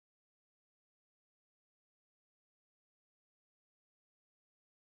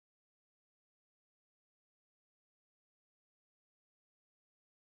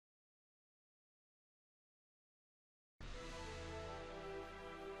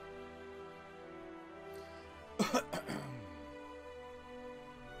Hey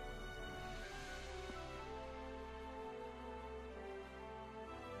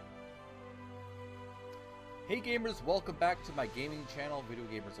gamers, welcome back to my gaming channel, Video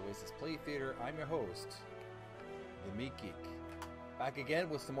Gamers Oasis Play Theater. I'm your host, the Meat Geek. Back again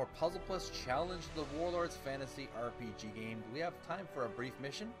with some more Puzzle Plus Challenge the Warlords Fantasy RPG game. We have time for a brief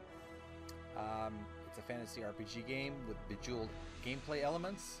mission. It's a fantasy RPG game with bejeweled gameplay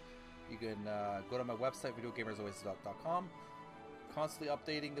elements. You can go to my website, videogamersoasis.com. Constantly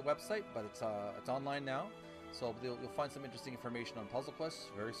updating the website, but it's online now. So you'll find some interesting information on Puzzle Plus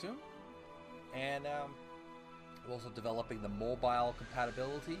very soon. And we're also developing the mobile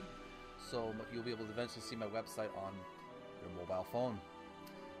compatibility, so you'll be able to eventually see my website on your mobile phone.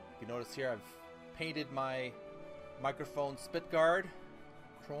 You can notice here I've painted my microphone spit guard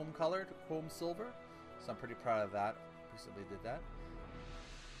chrome colored, chrome silver, so I'm pretty proud of that. Recently did that.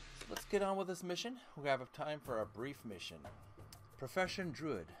 So let's get on with this mission. We have time for a brief mission. Profession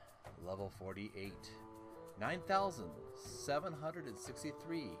Druid, level 48,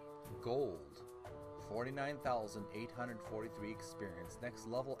 9,763 gold. 49,843 experience. Next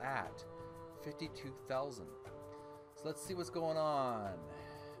level at 52,000. So let's see what's going on.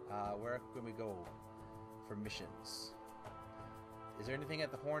 Where can we go for missions? Is there anything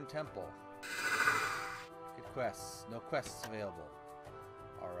at the Horn Temple? Good quests. No quests available.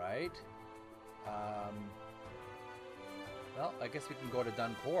 Alright. Well, I guess we can go to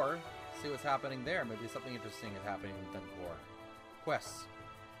Dunkor. See what's happening there. Maybe something interesting is happening in Dunkor. Quests.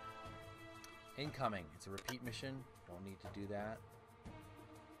 Incoming. It's a repeat mission. Don't need to do that.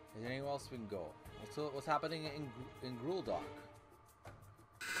 Is there anywhere else we can go? What's happening in Gruuldoc?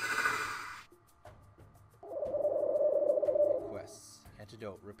 Quests.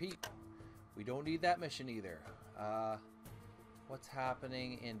 Antidote. Repeat. We don't need that mission either. What's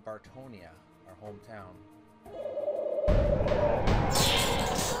happening in Bartonia, our hometown?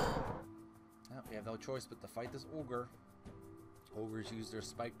 Oh, we have no choice but to fight this ogre. Ogres use their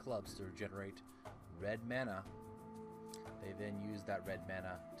spiked clubs to generate red mana. They then use that red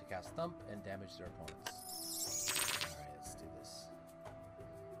mana to cast Thump and damage their opponents. Alright, let's do this.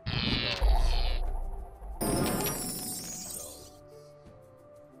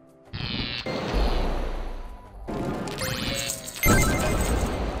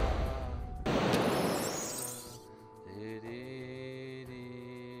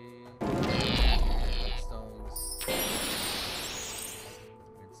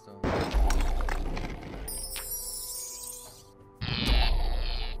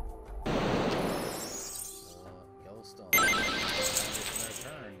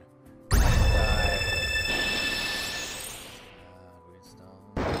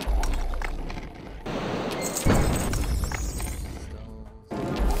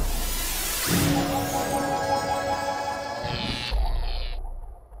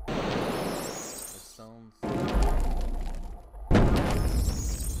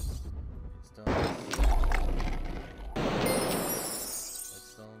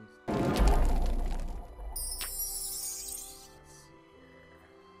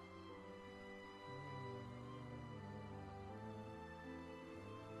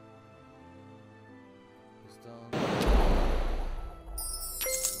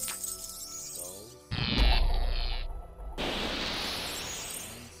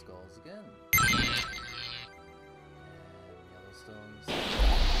 Skulls again. And Yellowstones.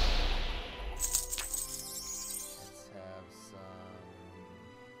 Let's have some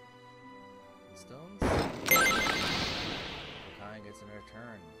stones. Kind gets another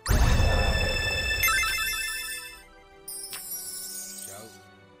turn. Shout.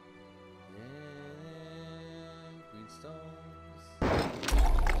 Stones.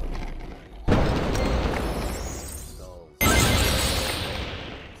 Skulls.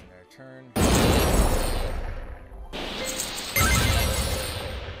 It's our turn.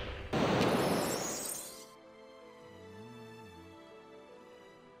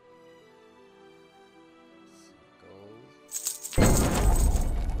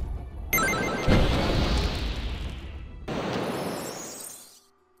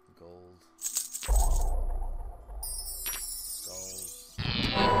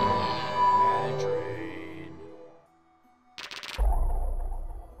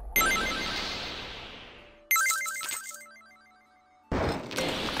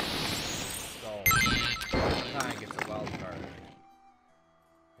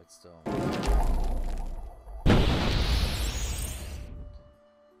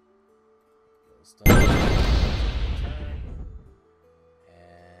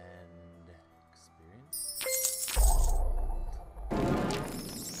 And experience. And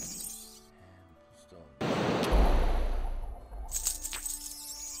stone.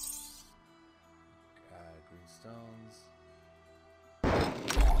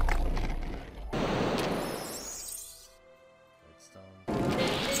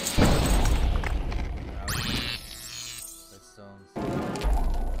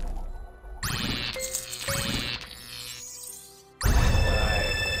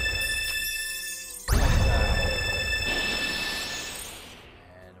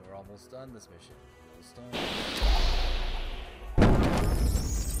 almost done this mission. Stone.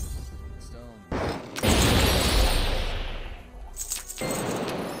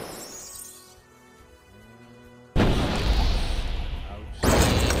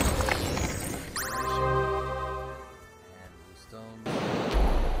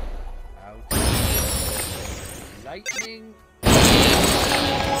 Lightning.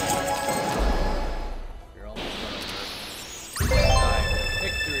 You're almost done.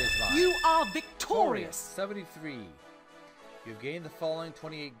 Victory is mine. You are victorious. 73. You've gained the following: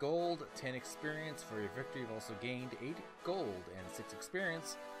 28 gold, 10 experience. For your victory, you've also gained 8 gold and 6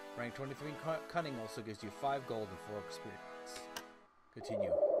 experience. Rank 23 in cunning also gives you 5 gold and 4 experience.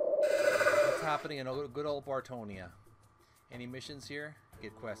 Continue. What's happening in good old Bartonia? Any missions here?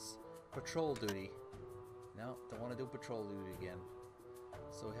 Get quests. Patrol duty. No, don't want to do patrol duty again.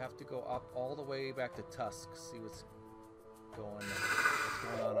 So we have to go up all the way back to Tusk. See what's going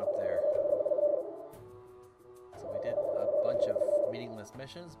on up there. So we did a bunch of meaningless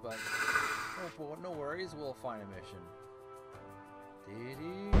missions, but no worries, we'll find a mission.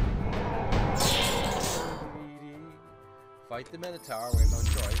 Fight the Minotaur, we have no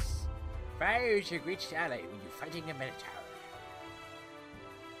choice. Fire is your greatest ally when you're fighting a Minotaur.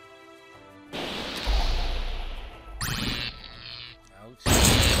 Ouch.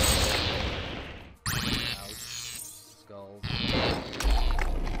 Ouch. Skulls.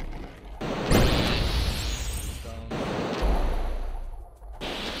 Stones.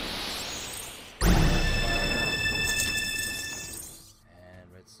 And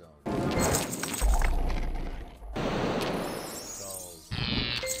redstone. Skulls.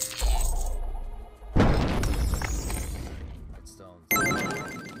 Redstones.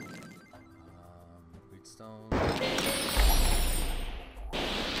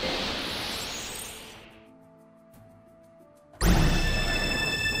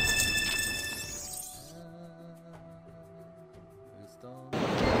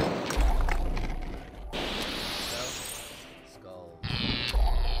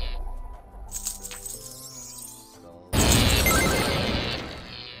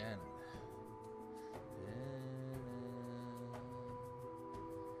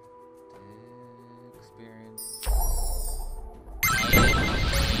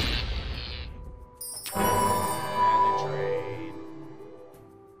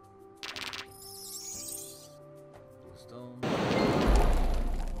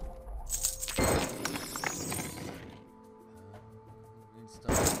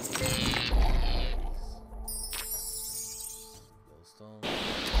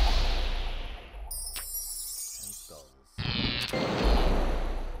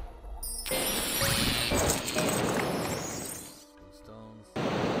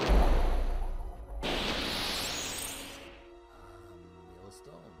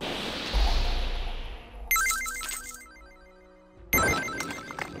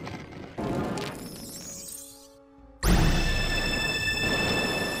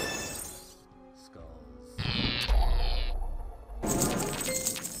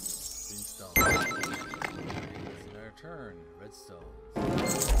 Redstone.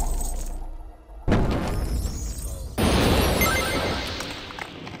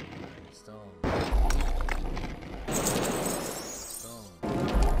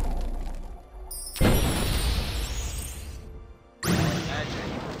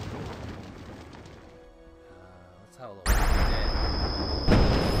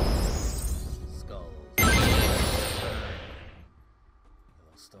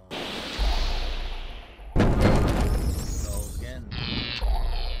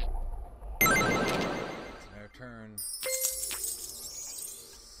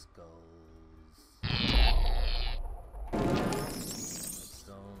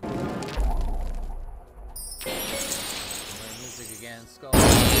 Skull.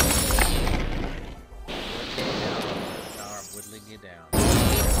 Whittling you down. Ouch.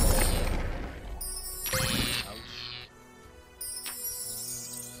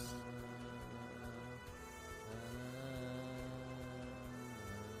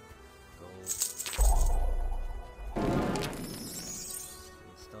 Gold.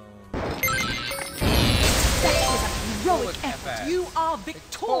 Stone. That was a heroic effort. You are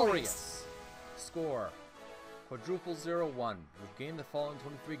victorious. Score. Quadruple 0-1. You've gained the following: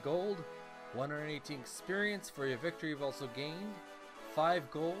 23 gold, 118 experience. For your victory, you've also gained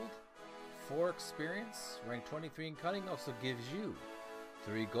 5 gold, 4 experience. Rank 23 in cunning also gives you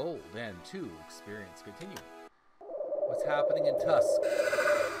 3 gold and 2 experience. Continue. What's happening in Tusk?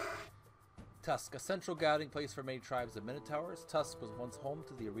 Tusk, a central gathering place for many tribes of Minotaurs. Tusk was once home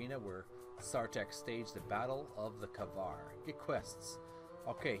to the arena where Sartek staged the Battle of the Kavar. Get quests.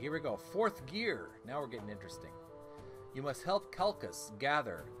 Okay, here we go. 4th gear. Now we're getting interesting. You must help Khalkus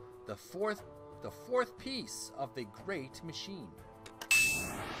gather the fourth piece of the great machine.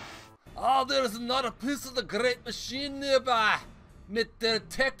 Oh, there's not a piece of the great machine nearby. The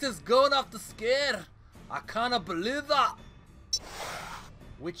detective's going off the scare. I cannot believe that.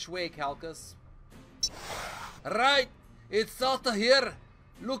 Which way, Khalkus? Right, it's out of here.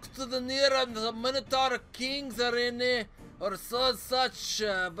 Look to the near and the Minotaur Kings are in there, or such,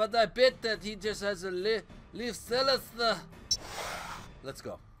 but I bet that he just has a leave sell us the... Let's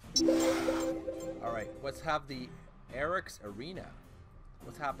go. Alright, let's have the Arik's Arena.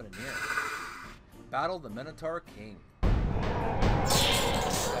 What's happening here? Battle the Minotaur King.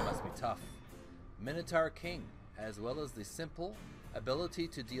 That must be tough. Minotaur King, as well as the simple ability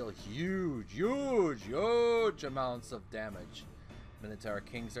to deal huge amounts of damage. Minotaur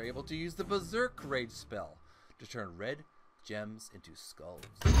Kings are able to use the Berserk Rage spell to turn red gems into skulls.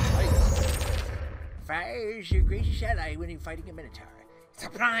 Nice. Fire's your gracious ally when you're fighting a Minotaur.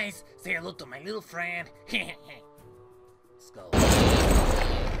 Surprise! Say hello to my little friend. Skulls. Let's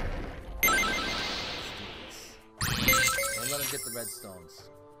do this. Don't let him get the red stones.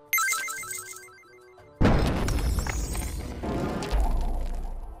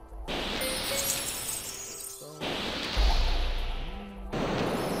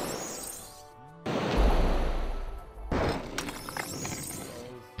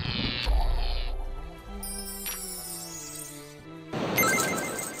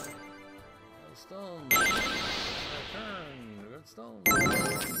 Stone. Our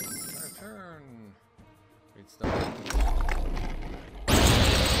turn. Great stone.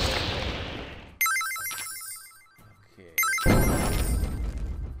 Okay.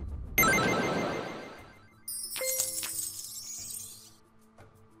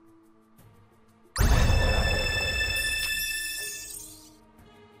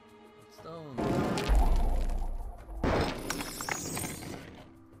 Stone.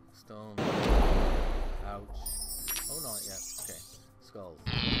 Stone. Ouch. Oh, not yet. Okay. Skulls.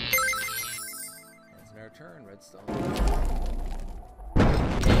 That's our turn. Redstone.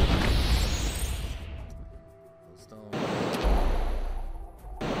 Stone.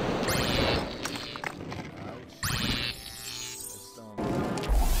 Ouch. Redstone.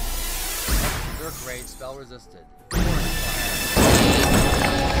 Berserk Rage spell resisted.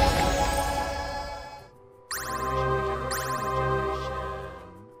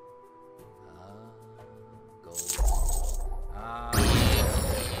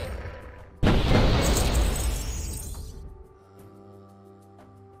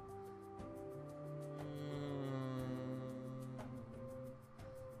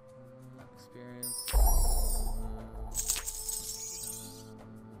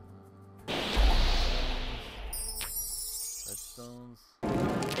 Redstones.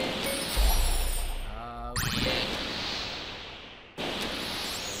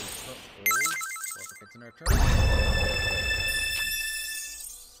 It's in our turn.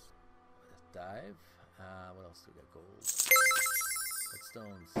 Dive. What else do we got? Gold.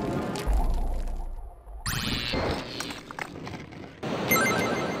 Redstones.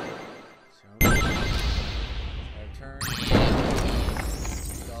 Our turn.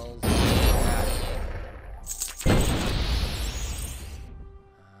 Skulls.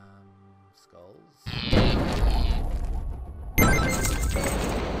 Skulls.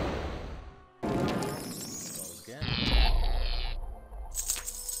 Skulls again.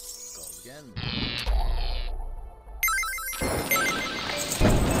 Skulls again.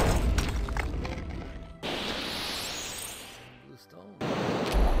 Blue stone.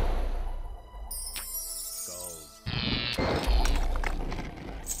 Skulls.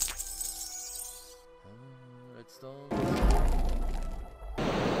 Redstone.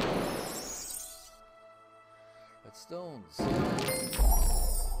 Stones.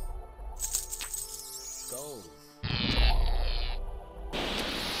 Skulls.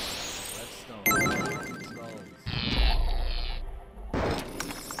 Redstone. Skulls.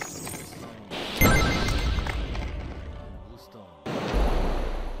 Stone. Blue stone.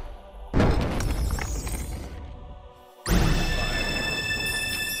 Fire.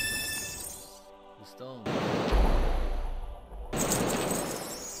 Blue stone.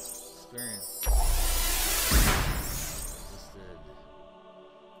 Experience.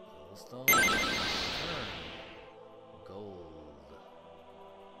 Stone. Turn.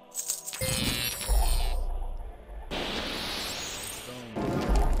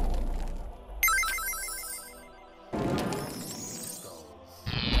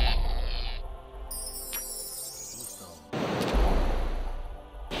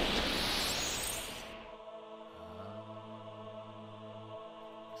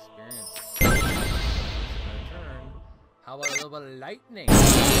 experience. Turn. How about a little bit of lightning?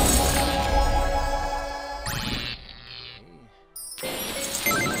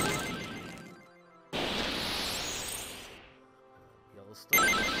 Yellowstone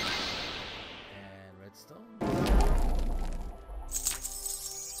and redstone.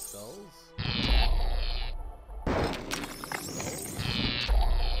 Skulls.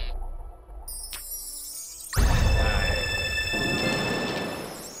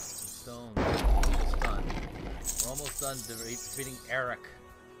 Stone. Almost done. We're almost done defeating Arik.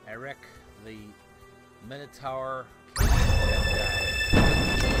 Arik, the Minotaur King.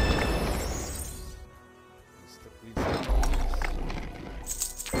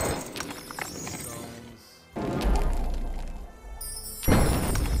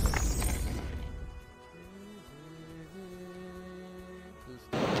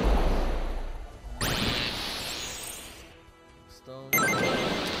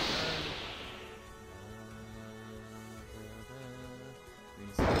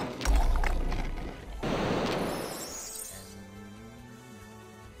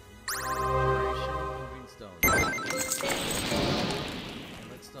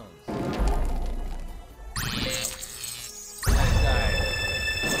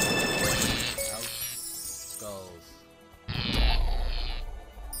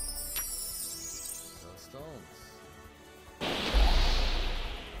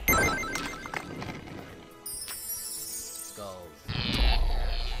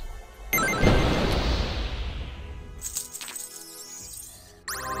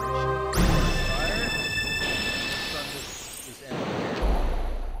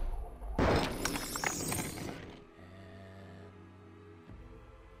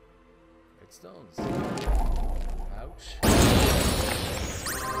 Stones. Ouch. And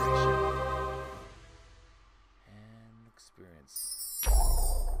experience.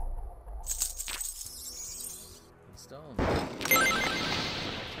 And stones. My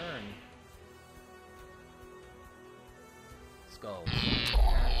turn. Skulls.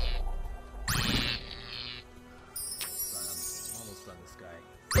 Almost done this guy.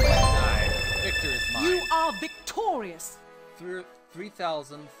 Victor is mine. You are victorious.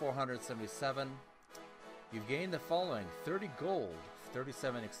 3,477. You've gained the following: 30 gold,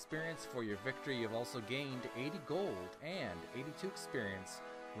 37 experience for your victory. You've also gained 80 gold and 82 experience.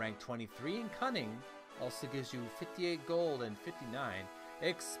 Rank 23 in cunning also gives you 58 gold and 59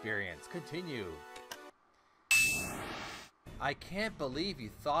 experience. Continue. I can't believe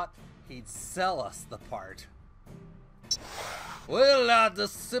you thought he'd sell us the part. Well, the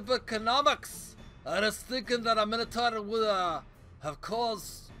simple economics. I was thinking that a Minotaur would have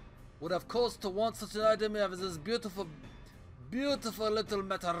cause to want such an item as this beautiful little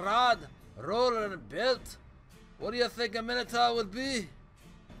metal rod roller and built. What do you think a Minotaur would be?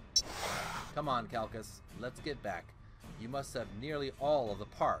 Come on, Khalkus, let's get back. You must have nearly all of the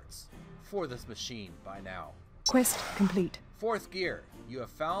parts for this machine by now. Quest complete. Fourth gear. You have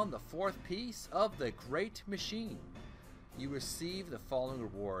found the fourth piece of the great machine. You receive the following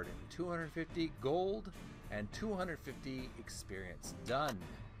reward: 250 gold and 250 experience. Done.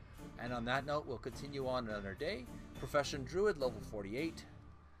 And on that note, we'll continue on another day. Profession Druid, level 48.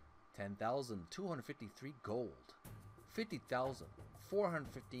 10,253 gold.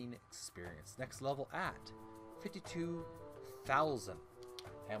 50,415 experience. Next level at 52,000.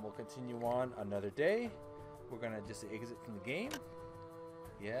 And we'll continue on another day. We're going to just exit from the game.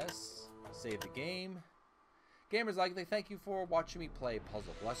 Yes. Save the game. Gamers like to thank you for watching me play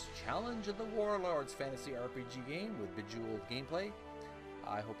Puzzle Plus Challenge of the Warlords fantasy RPG game with bejeweled gameplay.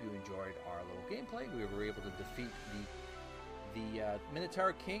 I hope you enjoyed our little gameplay. We were able to defeat the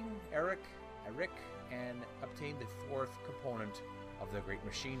Minotaur King, Arik, and obtain the fourth component of the great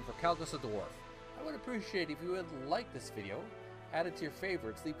machine for Khalkus the Dwarf. I would appreciate if you would like this video, add it to your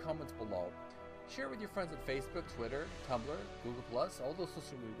favorites, leave comments below. Share it with your friends on Facebook, Twitter, Tumblr, Google+, all those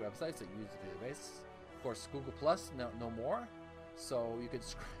social media websites that use the database. Of course, Google+, no more, so you could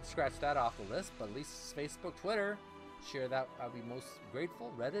scratch that off the list, but at least Facebook, Twitter, share that. I'd be most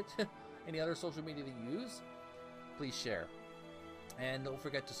grateful. Reddit, any other social media that you use, please share. And don't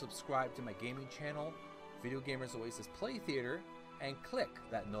forget to subscribe to my gaming channel, Video Gamers Oasis Play Theater, and click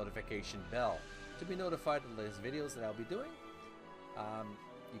that notification bell to be notified of the latest videos that I'll be doing.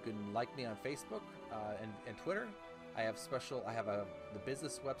 You can like me on Facebook and Twitter. I have the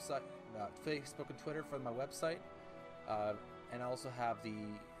business website, Facebook and Twitter for my website, and I also have the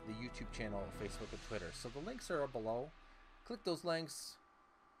YouTube channel, Facebook and Twitter. So the links are below. Click those links,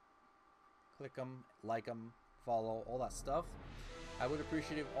 click them, like them, follow, all that stuff. I would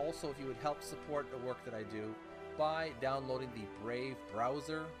appreciate it also if you would help support the work that I do by downloading the Brave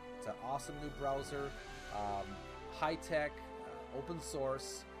browser. It's an awesome new browser, high-tech, open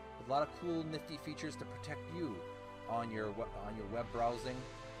source, with a lot of cool, nifty features to protect you on your web browsing,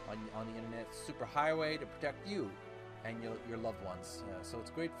 on the internet. Super highway to protect you and your loved ones. So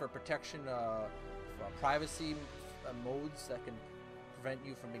it's great for protection, for privacy modes that can prevent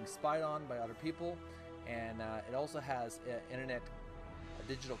you from being spied on by other people. And it also has internet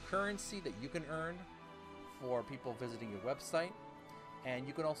digital currency that you can earn for people visiting your website. And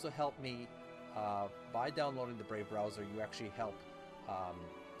you can also help me by downloading the Brave browser. You actually help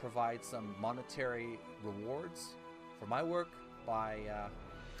provide some monetary rewards for my work by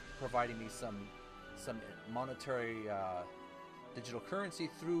providing me some monetary digital currency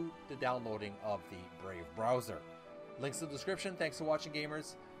through the downloading of the Brave browser. Links in the description. Thanks for watching,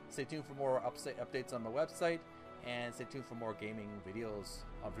 gamers. Stay tuned for more updates on my website, and stay tuned for more gaming videos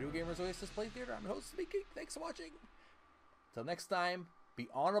on Video Gamers Oasis Play Theater. I'm your host, Speaking. Thanks for watching. Till next time, be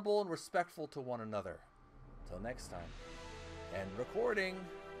honorable and respectful to one another. Till next time. And recording.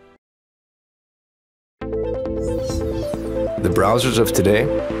 The browsers of today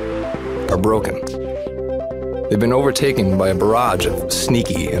are broken. They've been overtaken by a barrage of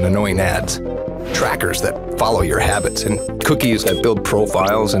sneaky and annoying ads, trackers that follow your habits, and cookies that build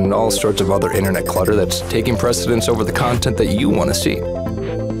profiles, and all sorts of other internet clutter that's taking precedence over the content that you want to see.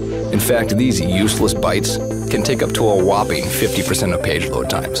 In fact, these useless bytes can take up to a whopping 50% of page load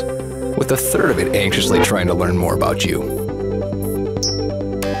times, with a third of it anxiously trying to learn more about you.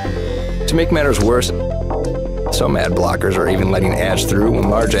 To make matters worse, some ad blockers are even letting ads through when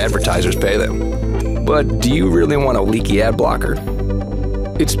large advertisers pay them. But do you really want a leaky ad blocker?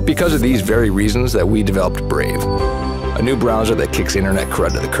 It's because of these very reasons that we developed Brave, a new browser that kicks internet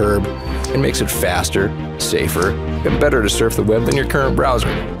crud to the curb and makes it faster, safer, and better to surf the web than your current browser.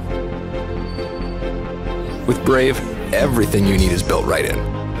 With Brave, everything you need is built right in.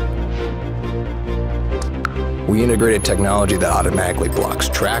 We integrated technology that automatically blocks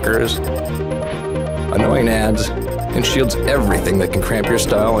trackers, annoying ads, and shields everything that can cramp your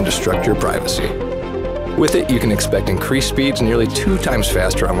style and destruct your privacy. With it, you can expect increased speeds nearly 2 times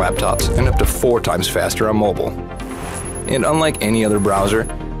faster on laptops and up to 4 times faster on mobile. And unlike any other browser,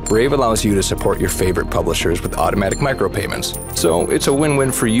 Brave allows you to support your favorite publishers with automatic micropayments, so it's a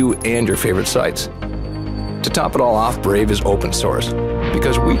win-win for you and your favorite sites. To top it all off, Brave is open source,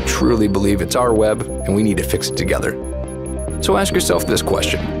 because we truly believe it's our web and we need to fix it together. So ask yourself this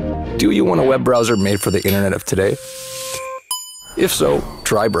question: do you want a web browser made for the internet of today? If so,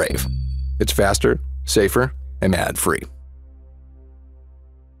 try Brave. It's faster, safer, and ad-free.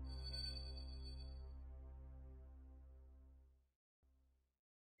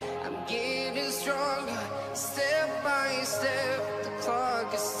 I'm getting stronger, step by step. The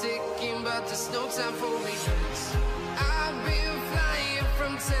clock is ticking, but there's no time for me. I've been flying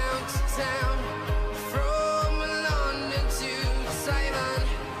from town to town.